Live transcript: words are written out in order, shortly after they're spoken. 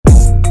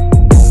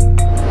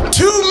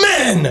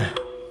men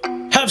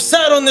have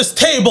sat on this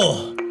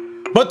table,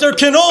 but there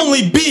can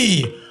only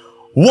be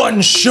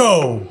one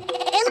show.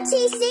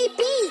 MTC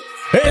Beats.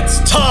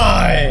 It's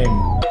time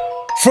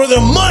for the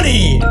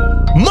Money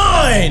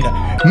Mind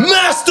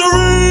Mastery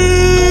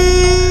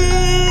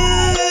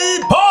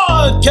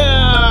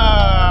Podcast.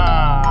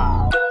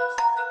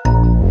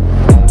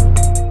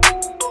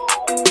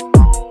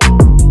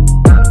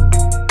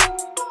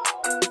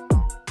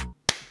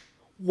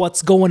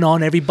 What's going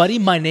on, everybody?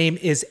 My name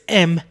is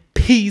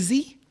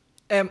MPZ.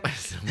 My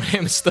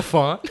name is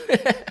Stefan.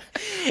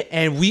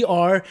 And we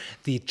are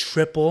the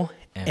Triple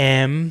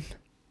M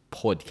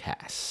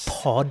Podcast.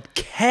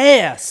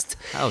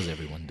 How's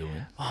everyone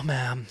doing? Oh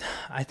man,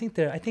 I think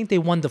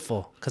they're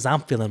wonderful because I'm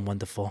feeling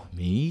wonderful.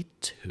 Me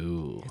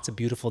too. It's a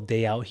beautiful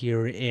day out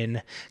here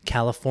in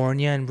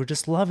California, and we're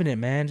just loving it,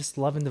 man. Just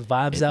loving the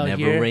vibes out here. It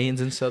never rains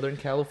in Southern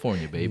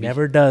California, baby.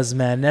 Never does,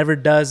 man. Never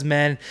does,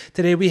 man.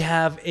 Today we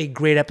have a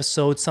great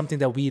episode, something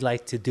that we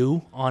like to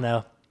do on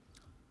a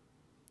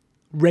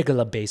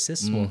regular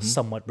basis, well,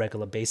 somewhat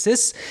regular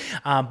basis.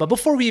 But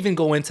before we even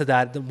go into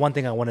that, the one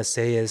thing I want to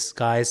say is,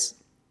 guys,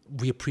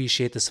 we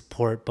appreciate the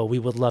support, but we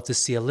would love to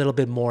see a little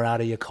bit more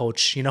out of you,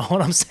 coach. You know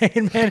what I'm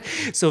saying, man?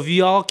 So if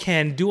y'all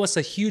can do us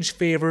a huge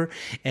favor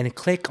and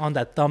click on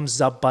that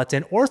thumbs up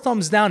button or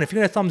thumbs down. If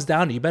you're going to thumbs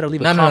down, you better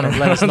leave a comment and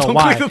let us know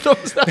why.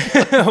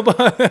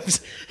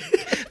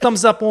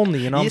 Thumbs up only,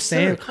 you know what I'm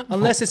saying? Sir.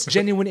 Unless it's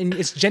genuine and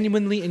it's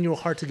genuinely in your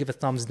heart to give a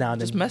thumbs down.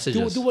 Just then message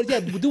us. Do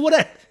whatever.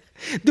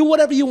 Do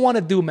whatever you want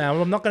to do, man.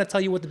 I'm not going to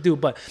tell you what to do,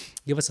 but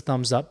give us a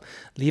thumbs up.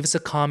 Leave us a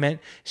comment.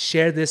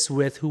 Share this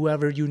with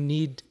whoever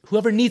needs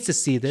to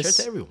see this. Share it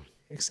to everyone.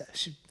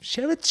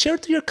 Share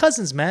it to your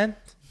cousins, man.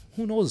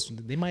 Who knows?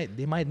 They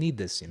might need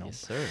this, you know. Yes,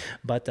 sir.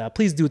 But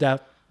please do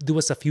that. Do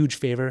us a huge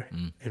favor,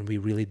 and we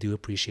really do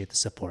appreciate the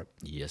support.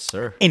 Yes,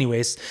 sir.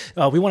 Anyways,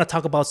 we want to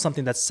talk about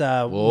something that's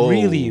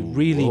really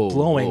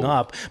blowing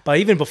up. But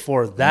even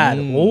before that,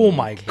 oh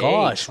my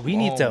gosh, we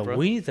need to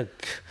pump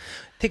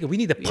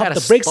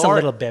the brakes a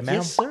little bit, man.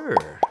 Yes, sir.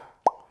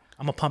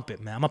 I'm gonna pump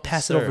it, man. I'm gonna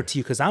pass it over to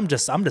you because I'm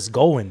just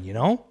going, you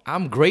know.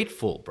 I'm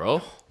grateful,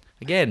 bro.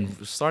 Again,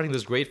 starting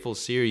this grateful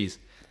series,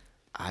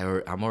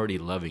 I'm already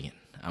loving it.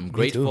 I'm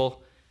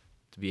grateful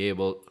to be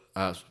able.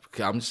 I'm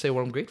just saying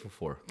what I'm grateful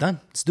for. Done.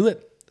 Let's do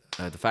it.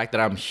 The fact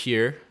that I'm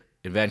here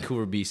in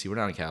Vancouver, BC. We're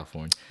not in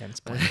California. Yeah, it's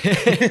fine.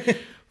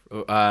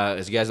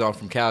 As you guys know, I'm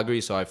from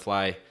Calgary, so I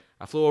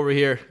flew over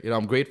here. You know,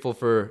 I'm grateful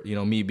for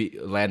me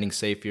landing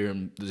safe here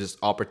and this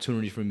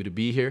opportunity for me to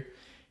be here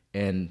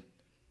and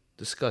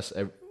discuss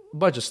a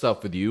bunch of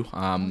stuff with you.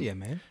 Yeah,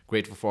 man.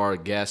 Grateful for our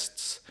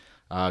guests.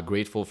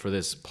 Grateful for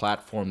this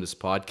platform, this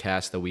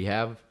podcast that we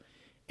have,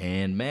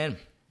 and man,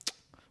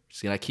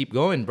 just gonna keep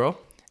going, bro.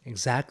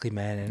 Exactly,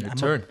 man. And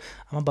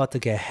I'm about to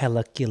get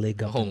hella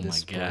killing up in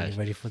this. Oh my god! You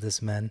ready for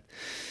this, man?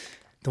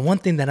 The one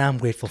thing that I'm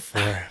grateful for.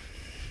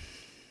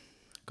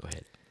 Go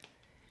ahead.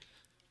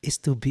 Is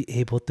to be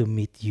able to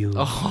meet you.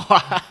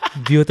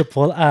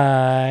 Beautiful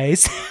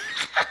eyes.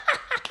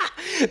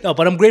 No,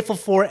 but I'm grateful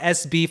for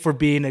SB for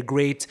being a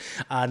great,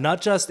 not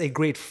just a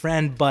great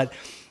friend, but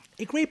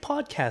a great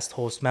podcast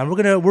host, man.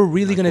 We're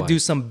really gonna do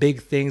some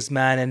big things,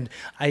 man. And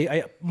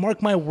I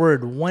mark my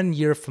word, 1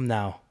 year from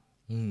now,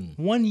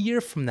 1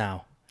 year from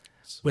now,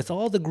 with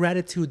all the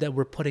gratitude that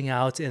we're putting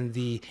out in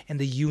the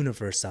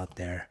universe out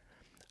there,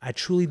 I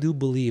truly do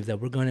believe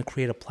that we're going to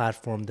create a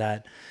platform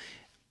that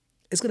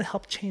is going to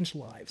help change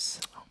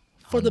lives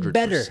for the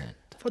better.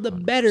 For the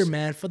better,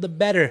 man. For the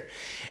better.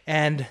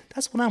 And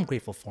that's what I'm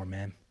grateful for,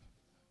 man.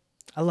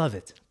 I love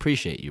it.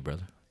 Appreciate you,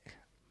 brother.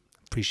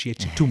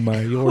 Appreciate you too,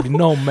 man. You already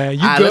know, man. You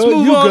good. Let's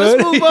move on.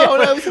 Let's move on.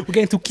 We're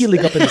getting too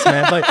killing up in this,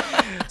 man. But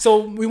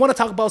so we want to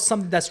talk about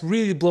something that's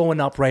really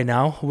blowing up right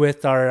now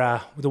with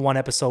our the one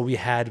episode we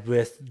had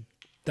with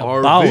the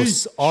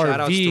boss, RV. Shout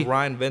outs to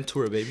Ryan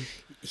Ventura, baby.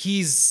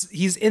 He's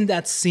in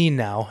that scene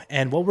now.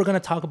 And what we're going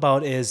to talk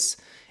about is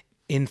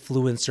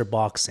influencer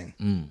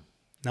boxing.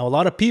 Now, a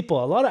lot of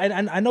people,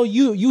 and I know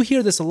you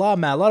hear this a lot,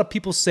 man. A lot of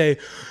people say,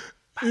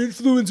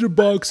 influencer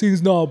boxing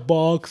is not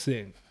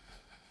boxing.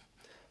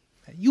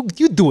 You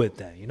do it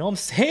then, you know what I'm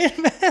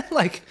saying, man?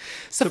 Like,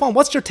 Stefan,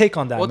 what's your take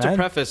on that, man? Well, to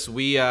preface,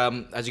 we,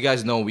 as you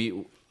guys know,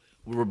 we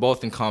were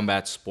both in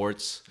combat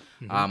sports.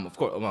 Of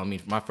course, well, I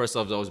mean, my first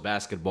love was always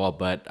basketball,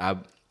 but I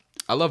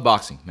love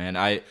boxing, man.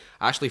 I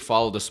actually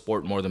follow the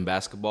sport more than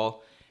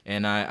basketball,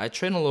 and I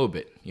train a little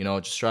bit,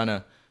 just trying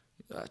to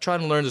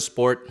learn the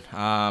sport.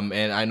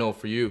 And I know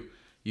for you,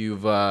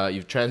 you've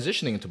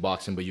transitioning into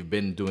boxing, but you've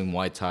been doing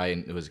Muay Thai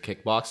and it was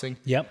kickboxing.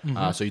 Yep.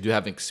 So you do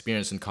have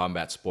experience in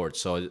combat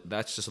sports. So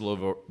that's just a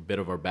little bit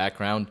of our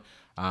background.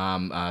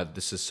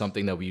 This is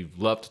something that we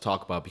love to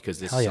talk about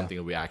because this is something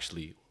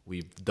that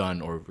we've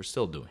done or we're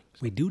still doing.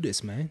 We do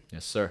this, man.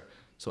 Yes, sir.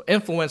 So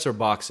influencer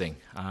boxing.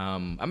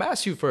 I'm gonna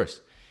ask you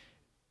first.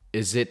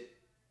 Is it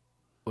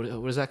what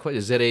is that question?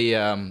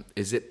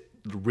 Is it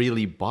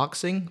really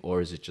boxing or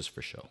is it just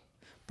for show?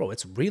 Bro,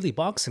 it's really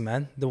boxing,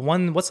 man.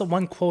 What's the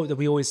one quote that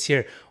we always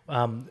hear?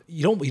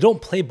 You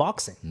don't play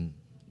boxing.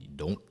 You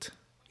don't.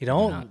 You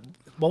know,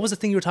 what was the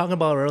thing you were talking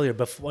about earlier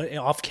before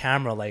off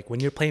camera? Like when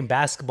you're playing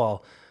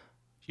basketball,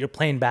 you're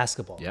playing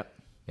basketball. Yep.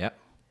 Yep.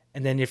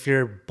 And then if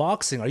you're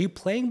boxing, are you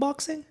playing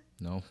boxing?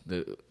 No.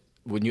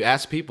 When you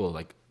ask people,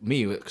 like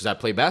me, because I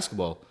play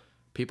basketball,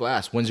 people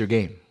ask, when's your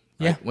game?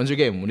 Right? Yeah. When's your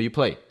game? When do you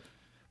play?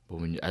 But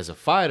when as a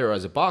fighter or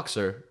as a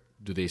boxer,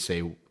 do they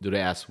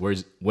ask,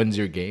 when's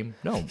your game?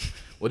 No.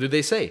 What do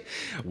they say?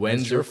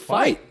 When's your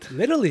fight?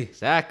 Literally.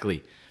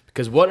 Exactly.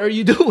 Because what are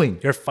you doing?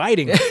 You're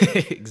fighting.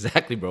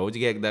 Exactly, bro. When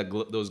you get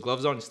those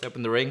gloves on, you step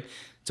in the ring.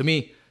 To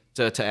me,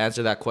 to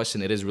answer that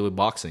question, it is really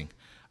boxing.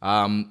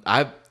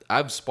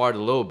 I've sparred a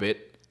little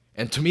bit,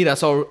 and to me,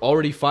 that's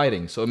already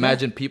fighting. So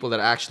imagine people that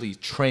actually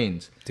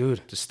trained,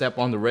 Dude, to step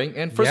on the ring.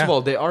 And first of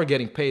all, they are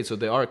getting paid, so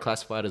they are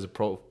classified as a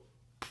pro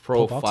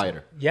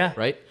fighter. Yeah.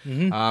 Right.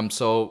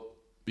 So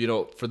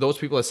for those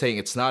people that are saying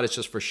it's not, it's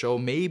just for show.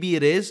 Maybe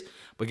it is,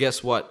 but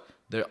guess what?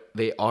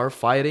 They are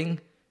fighting.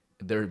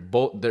 They're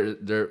going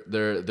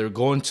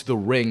to the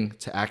ring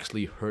to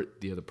actually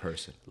hurt the other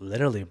person.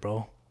 Literally,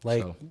 bro.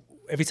 Like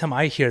every time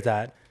I hear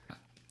that,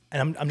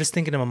 and I'm just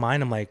thinking in my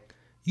mind, I'm like,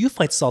 you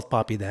fight Salt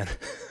Poppy then.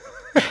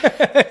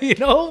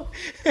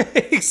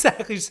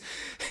 Exactly.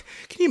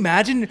 Can you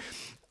imagine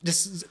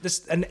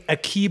a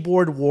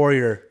keyboard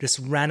warrior just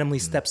randomly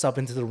steps up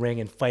into the ring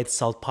and fights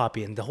Salt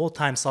Poppy, and the whole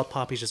time Salt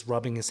Poppy's just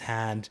rubbing his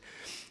hand,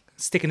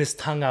 sticking his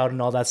tongue out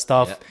and all that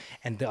stuff,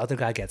 and the other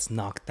guy gets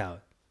knocked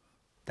out.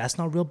 That's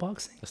not real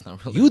boxing. That's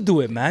not real. You do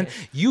it, man.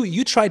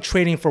 You tried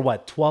training for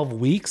what, 12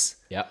 weeks?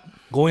 Yeah.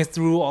 Going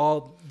through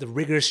all the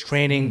rigorous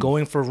training,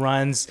 going for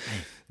runs,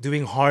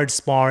 doing hard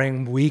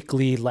sparring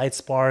weekly, light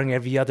sparring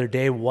every other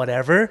day,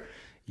 whatever.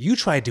 You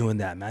try doing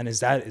that, man. Is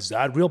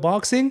that real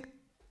boxing?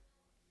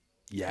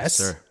 Yes,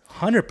 sir.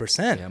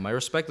 100%. Yeah, my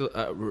respect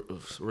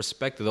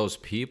to those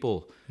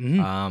people.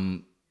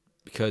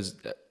 Because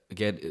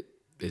again,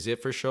 is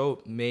it for show?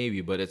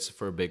 Maybe, but it's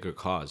for a bigger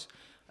cause.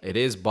 It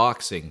is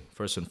boxing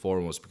first and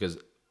foremost, because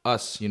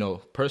us,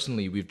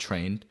 personally, we've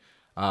trained.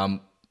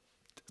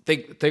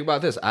 Think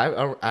about this.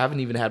 I haven't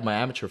even had my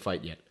amateur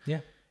fight yet. Yeah.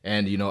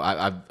 And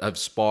I've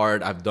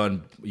sparred. I've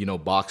done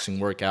boxing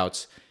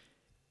workouts,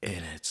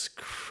 and it's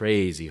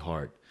crazy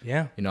hard.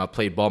 Yeah. I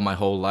played ball my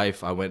whole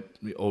life. I went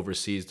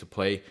overseas to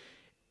play.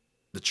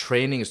 The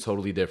training is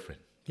totally different.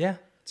 Yeah,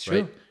 it's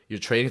true. Right? You're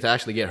training to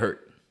actually get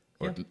hurt,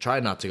 or try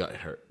not to get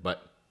hurt,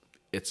 but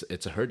it's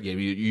a hurt game.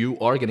 You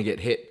are gonna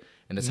get hit.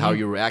 And it's how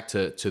you react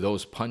to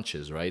those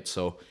punches, right?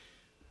 So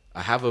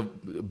I have a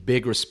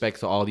big respect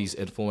to all these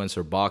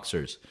influencer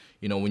boxers.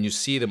 When you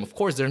see them, of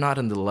course, they're not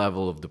in the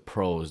level of the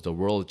pros, the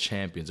world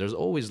champions. There's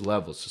always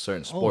levels to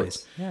certain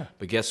sports. Always, yeah.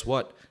 But guess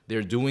what?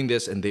 They're doing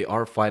this, and they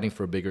are fighting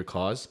for a bigger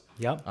cause.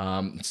 Yep.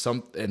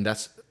 And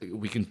that's,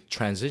 we can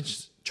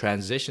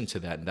transition to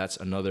that, and that's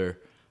another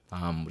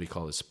what do you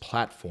call this,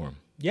 platform,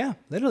 Yeah,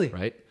 literally.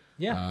 right?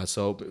 Yeah.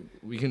 So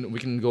we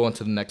can go on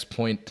to the next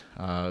point.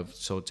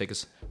 So take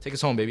us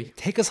home, baby.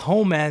 Take us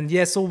home, man.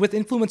 Yeah, so with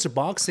influencer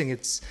boxing,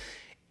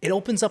 it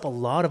opens up a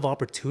lot of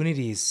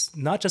opportunities,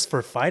 not just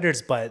for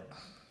fighters, but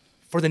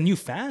for the new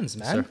fans,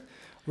 man. Sir.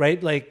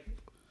 Right? Like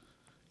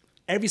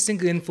every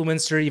single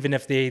influencer, even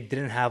if they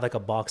didn't have like a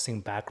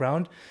boxing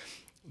background,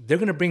 they're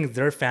going to bring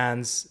their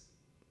fans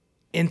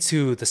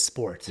into the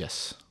sport.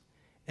 Yes.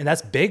 And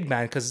that's big,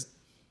 man, because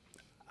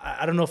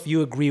I don't know if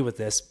you agree with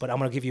this, but I'm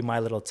going to give you my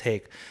little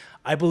take.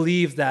 I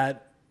believe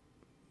that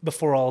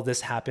before all this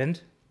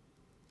happened,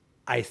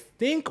 I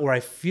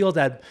feel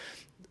that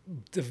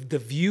the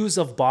views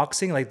of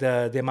boxing, like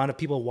the amount of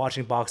people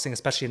watching boxing,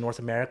 especially in North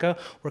America,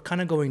 were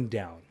kind of going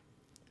down.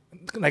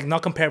 Like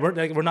not compared,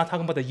 we're not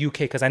talking about the UK,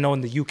 because I know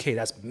in the UK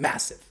that's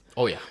massive.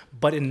 Oh yeah.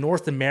 But in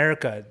North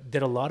America,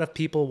 did a lot of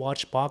people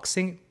watch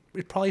boxing?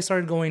 It probably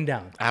started going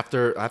down.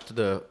 After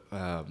the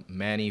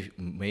Manny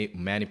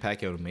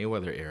Pacquiao and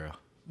Mayweather era.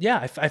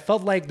 Yeah, I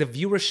felt like the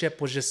viewership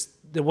was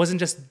there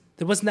wasn't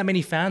that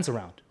many fans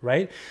around,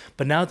 right?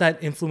 But now that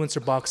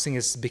influencer boxing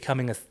is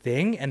becoming a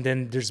thing, and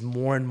then there's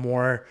more and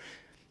more,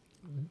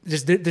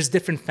 there's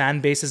different fan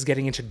bases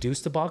getting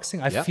introduced to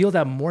boxing. I feel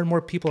that more and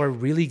more people are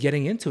really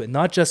getting into it,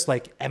 not just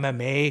like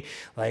MMA,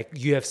 like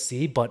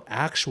UFC, but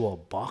actual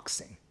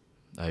boxing.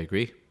 I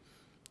agree.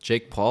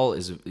 Jake Paul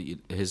is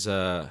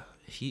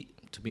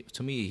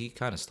to me he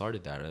kind of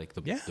started that, like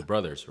the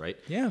brothers, right?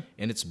 Yeah.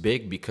 And it's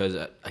big because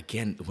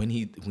again, when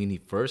he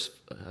first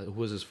who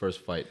was his first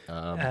fight?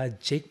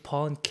 Jake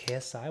Paul and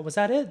KSI, was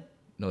that it?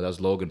 No, that was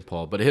Logan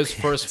Paul. But his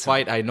first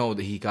fight, I know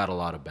that he got a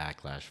lot of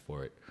backlash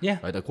for it. Yeah.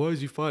 Right? Like, why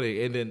is he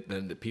fighting? And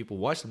then the people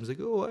watched him. It's like,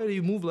 oh, why do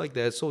you move like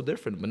that? It's so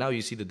different. But now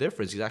you see the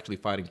difference. He's actually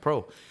fighting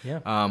pro. Yeah.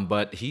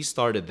 But he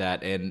started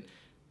that, and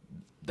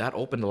that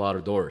opened a lot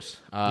of doors.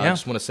 I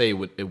just want to say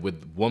with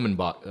women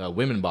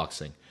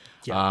boxing.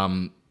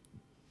 Yeah.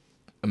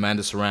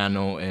 Amanda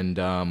Serrano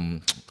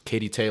and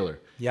Katie Taylor.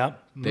 Yeah.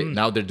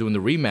 Now they're doing the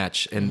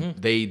rematch, and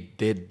they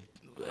did,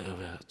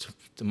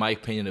 to my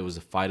opinion, it was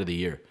the fight of the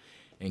year.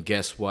 And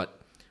guess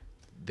what?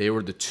 They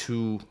were the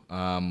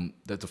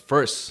the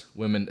first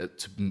women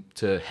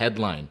to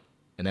headline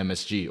an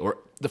MSG, or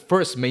the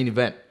first main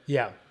event.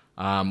 Yeah.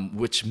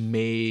 which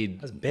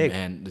made That's big.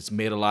 man, it's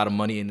made a lot of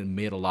money and it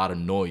made a lot of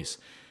noise.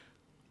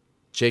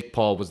 Jake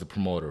Paul was the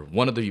promoter,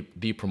 one of the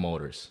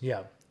promoters.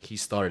 Yeah. He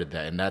started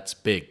that, and that's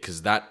big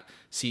because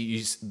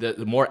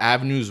the more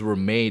avenues were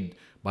made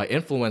by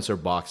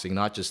influencer boxing,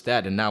 not just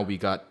that, and now we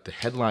got the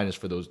headliners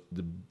for the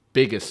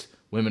biggest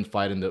women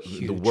fight in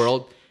the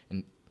world,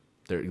 and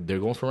they're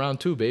going for round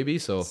 2, baby.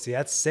 So See,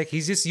 that's sick.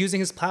 He's just using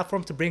his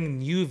platform to bring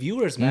new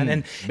viewers, man.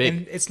 And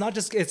it's not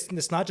just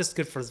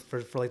good for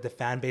like the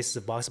fan bases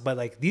of boxing, but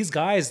like these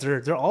guys,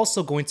 they're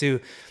also going to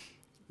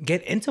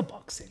get into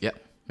boxing. yeah.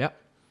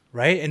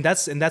 Right, and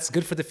that's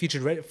good for the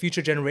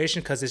future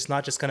generation because it's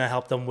not just gonna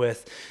help them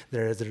with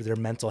their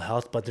mental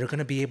health, but they're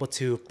gonna be able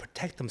to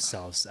protect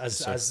themselves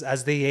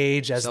as they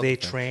age, as they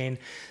train.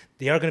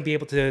 They are gonna be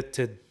able to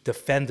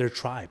defend their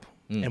tribe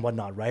and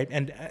whatnot, right?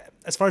 And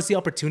as far as the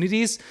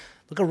opportunities,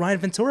 look at Ryan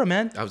Ventura,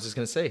 man. I was just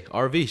gonna say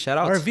RV, shout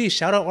out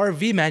Shout out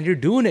RV, man. You're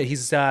doing it.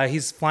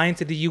 He's flying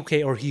to the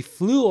UK, or he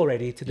flew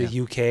already to the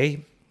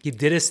UK. He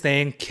did his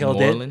thing, killed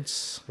New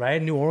Orleans. it. Right?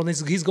 New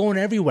Orleans. He's going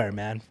everywhere,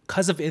 man.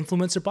 Because of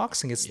influencer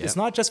boxing. It's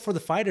not just for the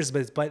fighters,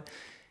 but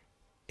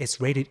it's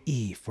rated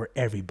E for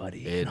everybody.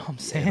 You know what I'm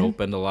saying? It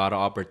opened a lot of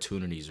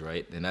opportunities,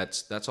 right? And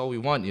that's all we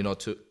want,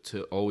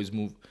 to always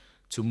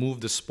move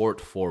the sport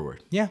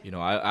forward. Yeah.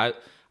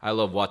 I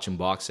love watching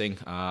boxing.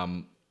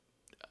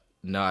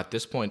 Now at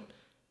this point,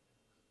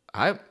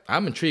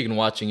 I'm intrigued in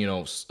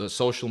watching,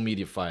 social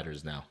media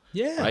fighters now.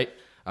 Yeah. Right?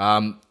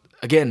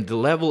 Again, the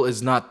level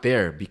is not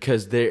there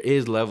because there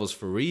is levels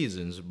for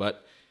reasons,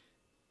 but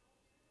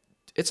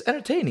it's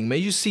entertaining, man.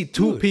 You see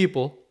two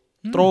people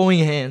throwing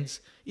hands,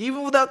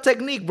 even without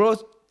technique, bro.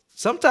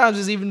 Sometimes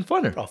it's even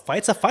funner. Bro,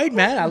 fight's a fight,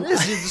 man. You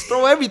just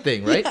throw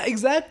everything, right? Yeah,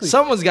 exactly.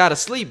 Someone's got to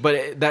sleep,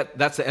 but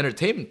that's the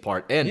entertainment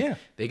part, and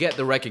they get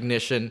the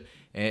recognition,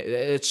 and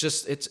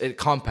it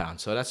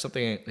compounds. So that's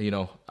something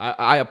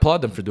I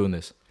applaud them for doing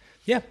this.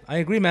 Yeah, I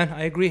agree, man.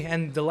 I agree.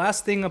 And the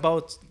last thing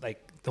about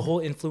like the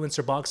whole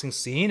influencer boxing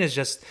scene is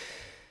just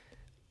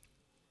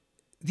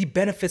the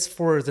benefits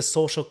for the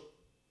social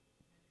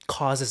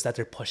causes that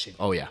they're pushing.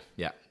 Oh yeah,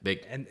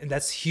 big. And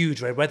that's huge,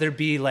 right? Whether it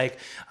be like,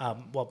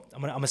 I'm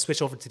gonna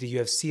switch over to the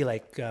UFC.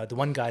 Like the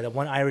one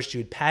Irish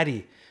dude,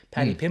 Paddy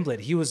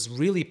Pimblett, he was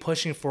really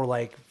pushing for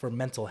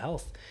mental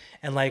health,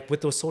 and like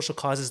with those social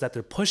causes that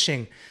they're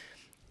pushing,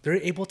 they're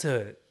able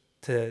to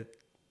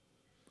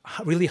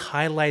really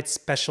highlight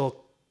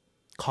special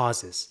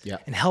causes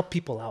and help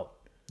people out.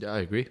 Yeah, I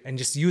agree. And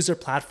just use their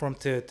platform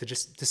to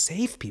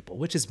save people,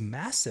 which is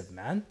massive,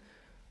 man.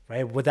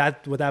 Right? Would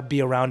that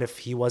be around if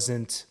he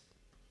wasn't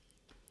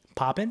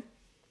popping?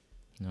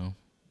 No.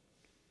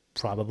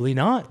 Probably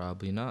not.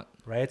 Probably not.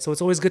 Right? So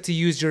it's always good to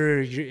use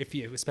your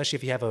especially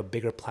if you have a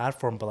bigger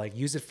platform, but like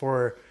use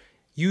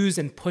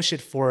and push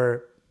it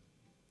for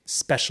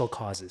special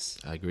causes.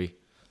 I agree.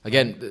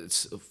 Again,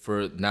 it's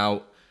for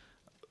now.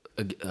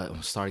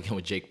 I'll start again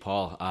with Jake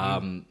Paul.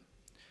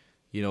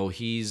 He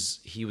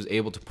was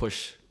able to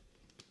push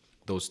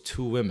those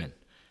two women,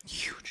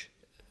 Huge.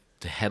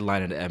 to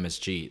headline at the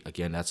MSG.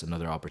 Again, that's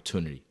another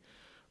opportunity,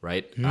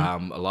 right? A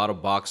lot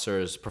of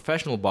boxers,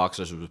 professional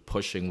boxers, were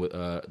pushing with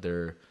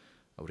their,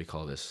 what do you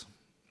call this?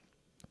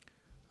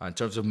 In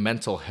terms of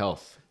mental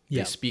health,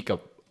 they speak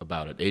up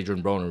about it.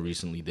 Adrian Broner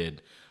recently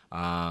did.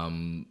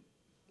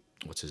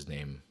 What's his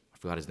name? I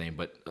forgot his name,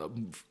 but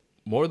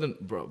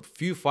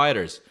few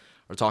fighters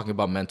are talking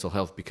about mental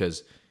health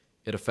because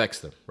it affects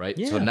them, right?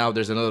 Yeah. So now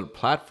there's another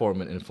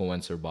platform in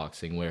influencer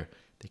boxing where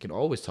they can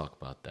always talk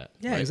about that.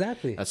 Yeah, right?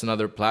 exactly. That's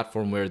another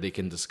platform where they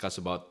can discuss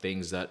about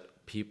things that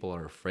people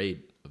are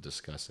afraid of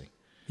discussing.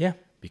 Yeah.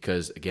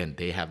 Because again,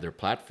 they have their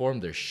platform,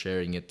 they're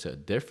sharing it to a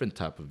different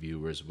type of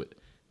viewers with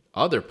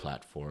other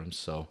platforms.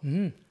 So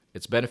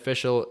it's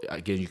beneficial.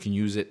 Again, you can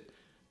use it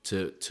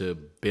to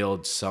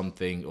build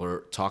something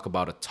or talk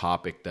about a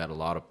topic that a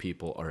lot of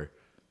people are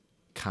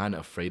kind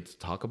of afraid to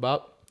talk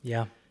about.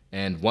 Yeah.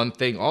 And one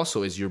thing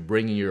also is you're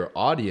bringing your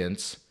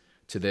audience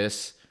to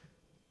this.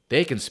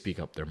 They can speak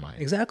up their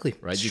mind. Exactly.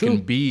 Right? It's You true.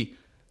 can be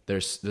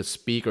the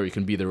speaker, you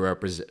can be the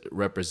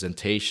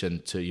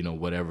representation to,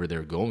 whatever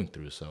they're going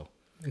through. So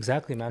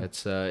Exactly, man. I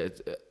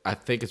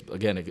think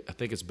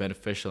it's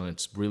beneficial, and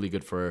it's really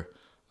good for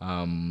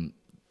the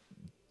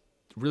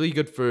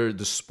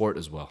sport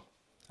as well.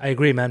 I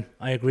agree, man.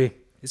 I agree.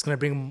 It's going to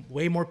bring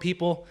way more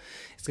people.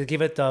 It's going to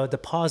give it the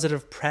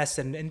positive press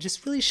and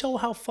just really show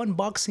how fun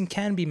boxing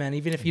can be, man.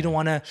 Even if you don't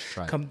want to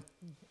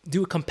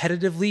do it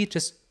competitively,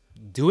 just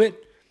do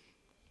it.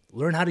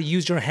 Learn how to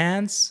use your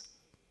hands.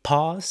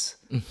 Pause.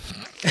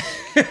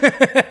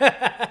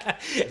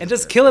 And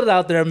just kill it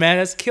out there, man.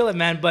 Let's kill it,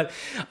 man. But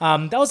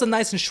that was a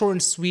nice and short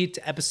and sweet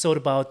episode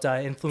about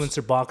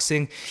influencer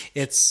boxing.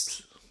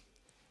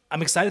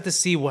 I'm excited to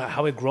see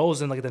how it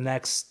grows in like the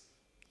next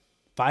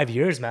 5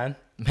 years, man.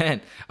 Man,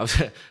 I was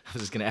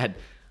just gonna add.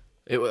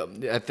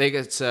 I think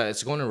it's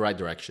going in the right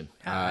direction.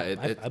 I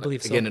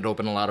believe so. Again, it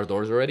opened a lot of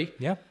doors already.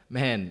 Yeah.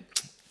 Man,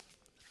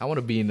 I want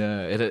to be in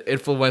an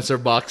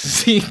influencer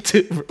boxing scene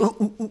too.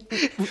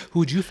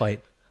 Who'd you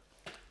fight?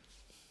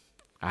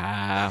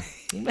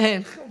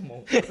 Man, come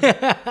on.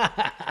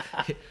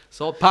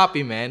 So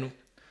Poppy, man.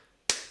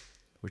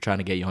 We're trying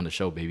to get you on the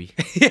show, baby.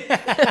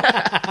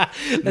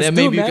 Then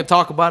maybe you could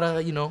talk about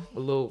a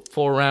little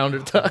 4-rounder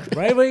talk.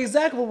 Right,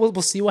 exactly.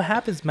 We'll see what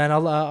happens, man.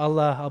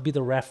 I'll be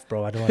the ref,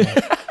 bro. I don't want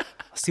to.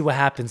 I'll see what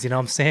happens. You know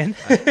what I'm saying?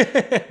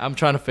 I'm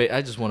trying to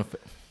I just want to.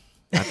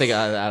 I think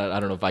I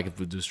don't know if I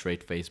could do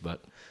straight face,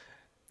 but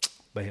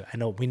I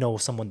know we know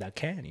someone that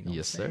can. You know.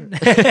 Yes, sir.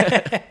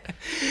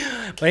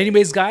 But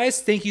anyways,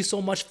 guys, thank you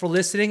so much for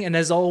listening. And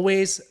as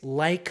always,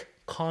 like,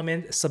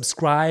 comment,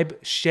 subscribe,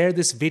 share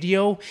this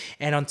video.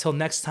 And until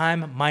next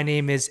time, my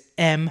name is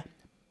M.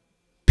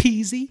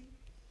 Peasy.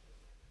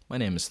 My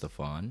name is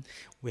Stefan.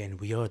 And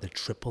we are the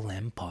Triple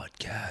M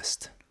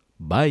Podcast.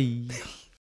 Bye.